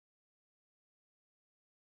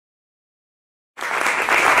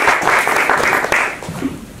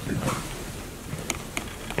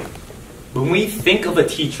When we think of a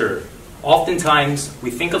teacher, oftentimes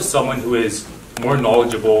we think of someone who is more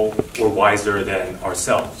knowledgeable or wiser than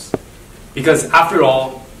ourselves. Because after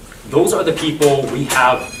all, those are the people we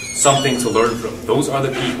have something to learn from. Those are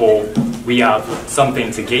the people we have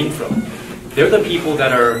something to gain from. They're the people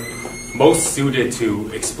that are most suited to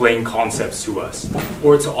explain concepts to us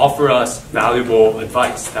or to offer us valuable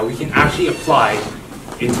advice that we can actually apply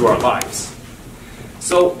into our lives.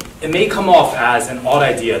 So it may come off as an odd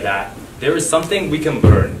idea that there is something we can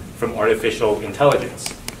learn from artificial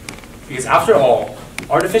intelligence. Because after all,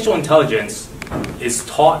 artificial intelligence is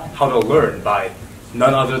taught how to learn by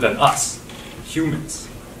none other than us, humans.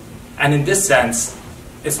 And in this sense,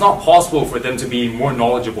 it's not possible for them to be more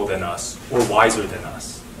knowledgeable than us or wiser than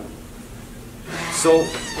us. So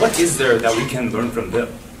what is there that we can learn from them?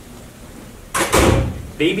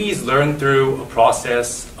 Babies learn through a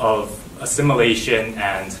process of assimilation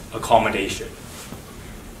and accommodation.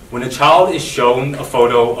 When a child is shown a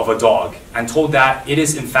photo of a dog and told that it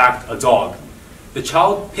is in fact a dog, the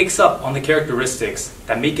child picks up on the characteristics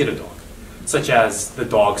that make it a dog, such as the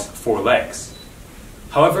dog's 4 legs.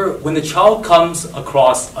 However, when the child comes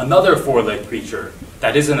across another 4-legged creature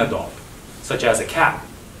that isn't a dog, such as a cat,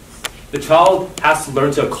 the child has to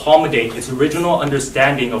learn to accommodate its original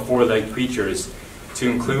understanding of 4-legged creatures to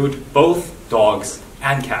include both dogs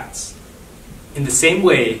and cats. In the same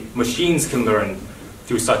way, machines can learn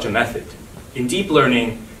through such a method. In deep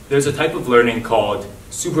learning, there's a type of learning called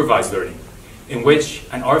supervised learning, in which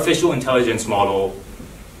an artificial intelligence model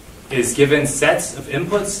is given sets of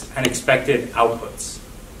inputs and expected outputs.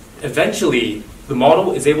 Eventually, the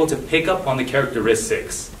model is able to pick up on the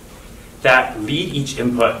characteristics that lead each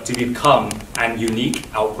input to become an unique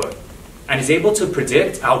output, and is able to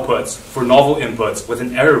predict outputs for novel inputs with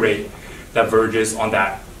an error rate that verges on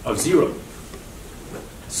that of 0.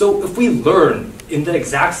 So if we learn in the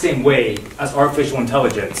exact same way as artificial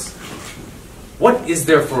intelligence, what is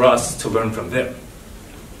there for us to learn from them?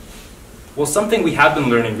 Well, something we have been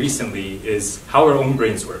learning recently is how our own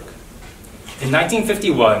brains work. In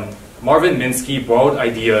 1951, Marvin Minsky borrowed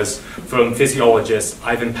ideas from physiologist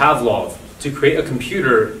Ivan Pavlov to create a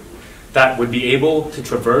computer that would be able to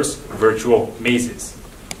traverse virtual mazes,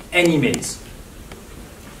 any maze.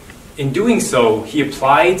 In doing so, he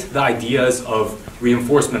applied the ideas of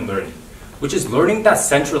reinforcement learning, which is learning that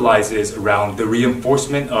centralizes around the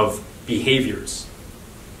reinforcement of behaviors.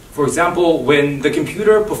 For example, when the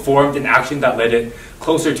computer performed an action that led it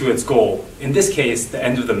closer to its goal, in this case, the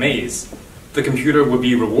end of the maze, the computer would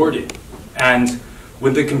be rewarded. And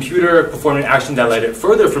when the computer performed an action that led it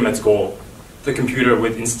further from its goal, the computer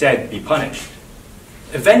would instead be punished.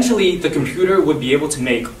 Eventually, the computer would be able to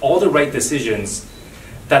make all the right decisions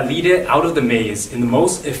that lead it out of the maze in the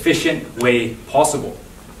most efficient way possible.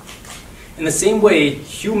 In the same way,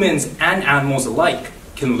 humans and animals alike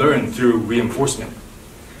can learn through reinforcement.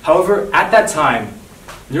 However, at that time,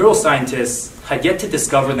 neuroscientists had yet to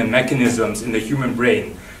discover the mechanisms in the human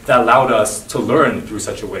brain that allowed us to learn through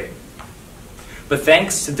such a way. But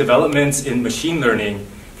thanks to developments in machine learning,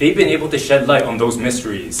 they've been able to shed light on those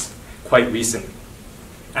mysteries quite recently.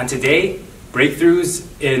 And today, breakthroughs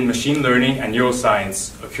in machine learning and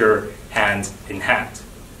neuroscience occur hand in hand.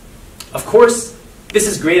 Of course, this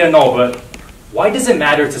is great and all, but why does it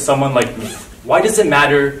matter to someone like me? Why does it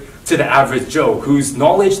matter to the average Joe whose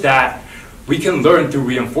knowledge that we can learn through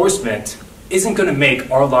reinforcement isn't going to make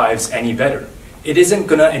our lives any better? It isn't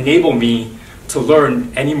going to enable me to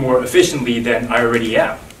learn any more efficiently than I already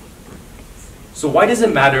am. So why does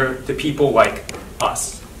it matter to people like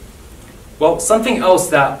us? Well, something else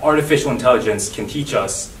that artificial intelligence can teach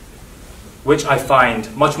us, which I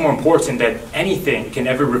find much more important than anything it can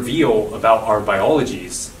ever reveal about our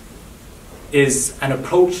biologies, is an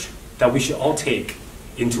approach that we should all take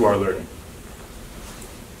into our learning.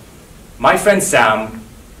 My friend Sam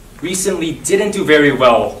recently didn't do very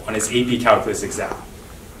well on his AP Calculus exam.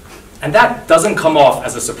 And that doesn't come off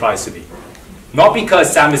as a surprise to me. Not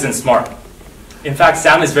because Sam isn't smart. In fact,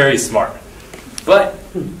 Sam is very smart. But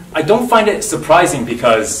I don't find it surprising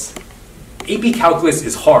because AP Calculus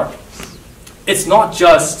is hard. It's not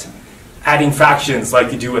just adding fractions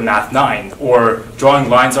like you do in Math 9, or drawing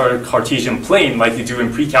lines on a Cartesian plane like you do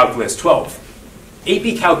in Pre-Calculus 12.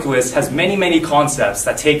 AP Calculus has many, many concepts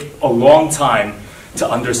that take a long time to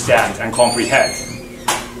understand and comprehend.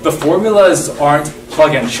 The formulas aren't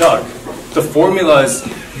plug and chug. The formulas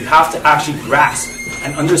you have to actually grasp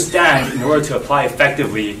and understand in order to apply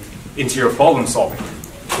effectively into your problem solving.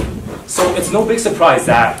 So it's no big surprise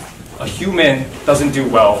that a human doesn't do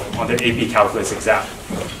well on their AP Calculus exam.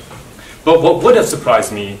 But what would have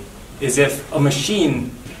surprised me is if a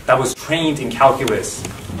machine that was trained in calculus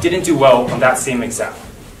didn't do well on that same exam.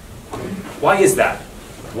 Why is that?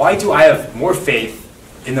 Why do I have more faith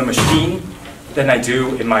in the machine than I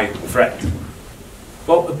do in my friend?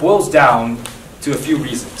 Well, it boils down to a few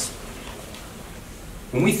reasons.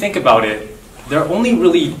 When we think about it, there are only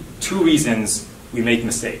really two reasons we make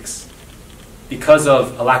mistakes. Because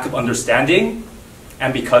of a lack of understanding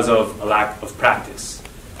and because of a lack of practice.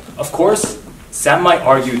 Of course, Sam might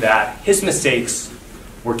argue that his mistakes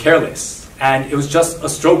were careless and it was just a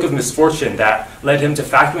stroke of misfortune that led him to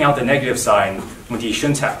factoring out the negative sign when he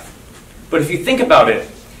shouldn't have. But if you think about it,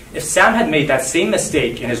 if Sam had made that same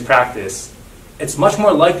mistake in his practice, it's much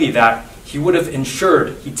more likely that he would have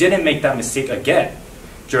ensured he didn't make that mistake again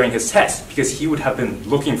during his test because he would have been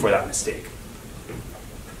looking for that mistake.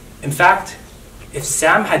 In fact, if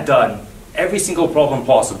Sam had done every single problem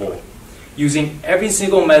possible, using every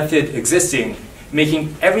single method existing,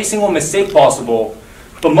 making every single mistake possible,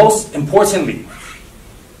 but most importantly,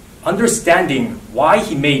 understanding why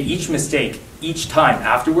he made each mistake each time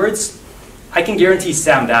afterwards, I can guarantee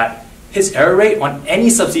Sam that his error rate on any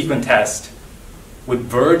subsequent test would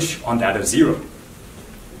verge on that of 0.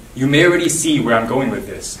 You may already see where I'm going with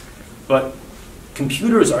this, but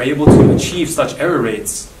computers are able to achieve such error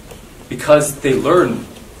rates because they learn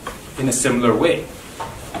in a similar way.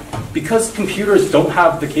 Because computers don't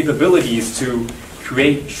have the capabilities to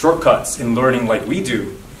create shortcuts in learning like we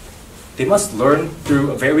do, they must learn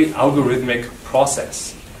through a very algorithmic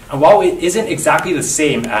process. And while it isn't exactly the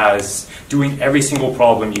same as doing every single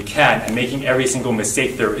problem you can and making every single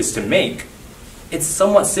mistake there is to make, it's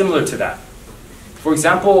somewhat similar to that. For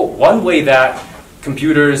example, one way that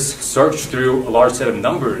computers search through a large set of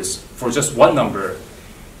numbers for just one number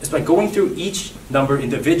is by going through each number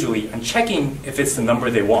individually and checking if it's the number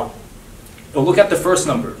they want. They'll look at the first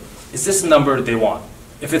number. Is this the number they want?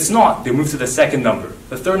 If it's not, they move to the second number,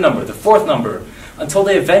 the third number, the fourth number, until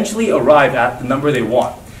they eventually arrive at the number they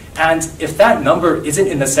want. And if that number isn't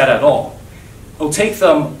in the set at all, it'll take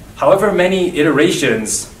them however many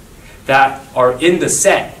iterations that are in the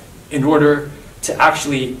set in order to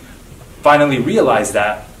actually finally realize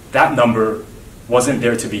that that number wasn't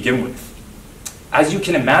there to begin with. As you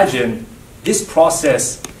can imagine, this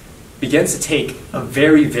process begins to take a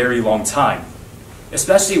very, very long time,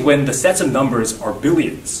 especially when the sets of numbers are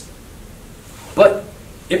billions. But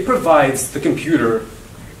it provides the computer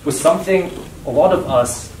with something a lot of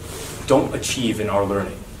us don't achieve in our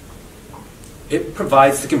learning. It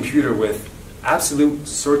provides the computer with absolute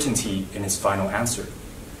certainty in its final answer.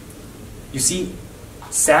 You see,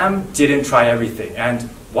 Sam didn't try everything, and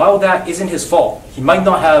while that isn't his fault, he might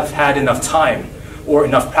not have had enough time or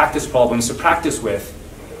enough practice problems to practice with,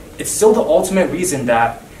 it's still the ultimate reason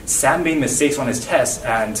that Sam made mistakes on his tests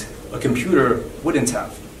and a computer wouldn't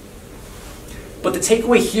have. But the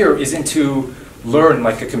takeaway here isn't to learn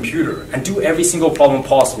like a computer and do every single problem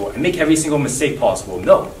possible and make every single mistake possible.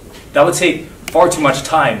 No, that would take far too much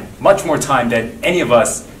time, much more time than any of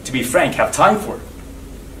us, to be frank, have time for.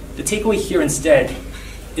 The takeaway here instead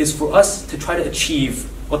is for us to try to achieve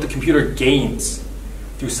what the computer gains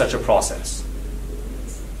through such a process.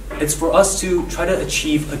 It's for us to try to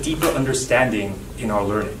achieve a deeper understanding in our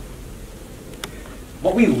learning.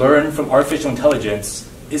 What we learn from artificial intelligence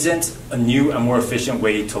isn't a new and more efficient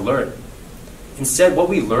way to learn. Instead, what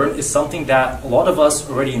we learn is something that a lot of us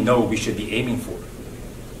already know we should be aiming for.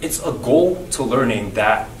 It's a goal to learning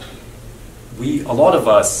that a lot of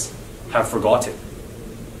us have forgotten.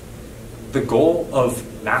 The goal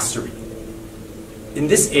of mastery. In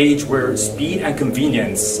this age where speed and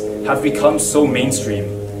convenience have become so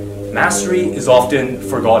mainstream, mastery is often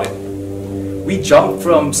forgotten. We jump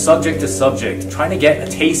from subject to subject, trying to get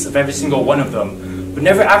a taste of every single one of them, but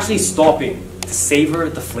never actually stopping to savor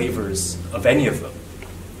the flavors of any of them.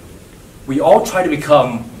 We all try to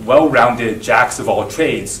become well-rounded jacks of all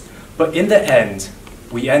trades, but in the end,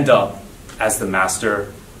 we end up as the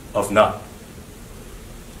master of none.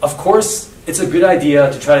 Of course, it's a good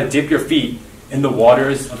idea to try to dip your feet in the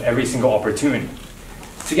waters of every single opportunity,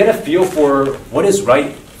 to get a feel for what is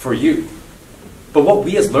right for you. But what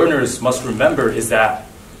we as learners must remember is that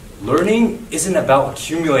learning isn't about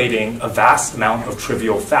accumulating a vast amount of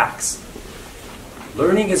trivial facts.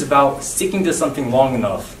 Learning is about sticking to something long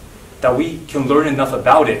enough that we can learn enough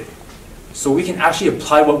about it so we can actually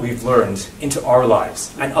apply what we've learned into our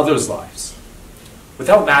lives and others' lives.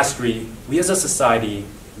 Without mastery, we as a society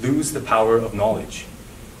lose the power of knowledge,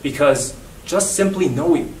 because just simply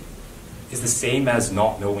knowing is the same as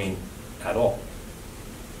not knowing at all.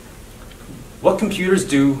 What computers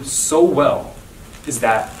do so well is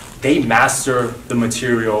that they master the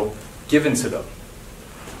material given to them.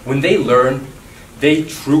 When they learn, they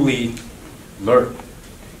truly learn.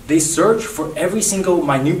 They search for every single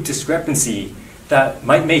minute discrepancy that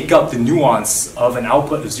might make up the nuance of an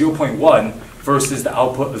output of 0.1 versus the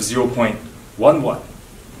output of 0.11.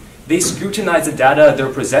 They scrutinize the data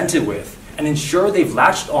they're presented with and ensure they've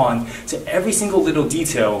latched on to every single little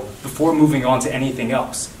detail before moving on to anything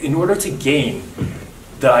else in order to gain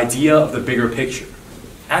the idea of the bigger picture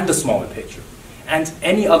and the smaller picture and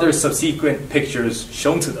any other subsequent pictures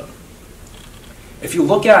shown to them. If you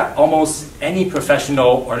look at almost any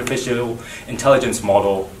professional artificial intelligence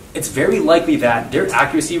model, it's very likely that their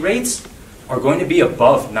accuracy rates are going to be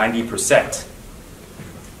above 90%.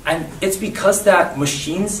 And it's because that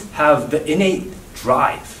machines have the innate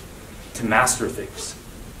drive to master things.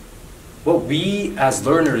 What we as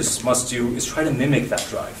learners must do is try to mimic that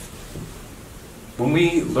drive. When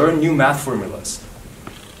we learn new math formulas,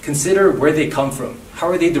 consider where they come from. How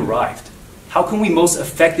are they derived? How can we most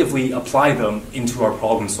effectively apply them into our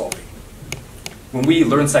problem solving? When we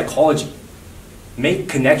learn psychology, make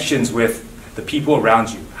connections with the people around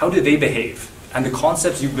you. How do they behave? And the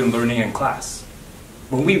concepts you've been learning in class.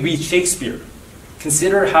 When we read Shakespeare,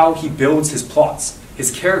 consider how he builds his plots,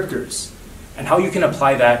 his characters, and how you can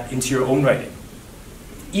apply that into your own writing.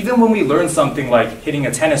 Even when we learn something like hitting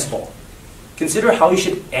a tennis ball, consider how you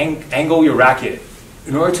should angle your racket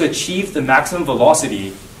in order to achieve the maximum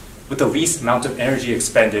velocity with the least amount of energy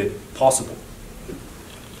expended possible.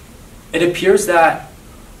 It appears that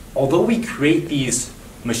although we create these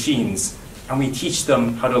machines and we teach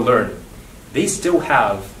them how to learn, they still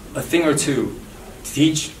have a thing or two to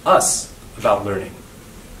teach us about learning.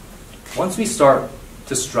 Once we start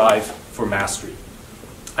to strive for mastery,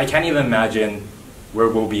 I can't even imagine where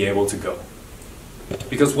we'll be able to go.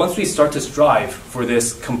 Because once we start to strive for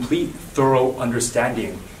this complete, thorough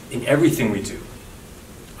understanding in everything we do,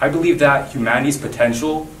 I believe that humanity's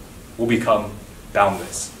potential will become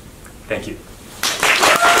boundless. Thank you.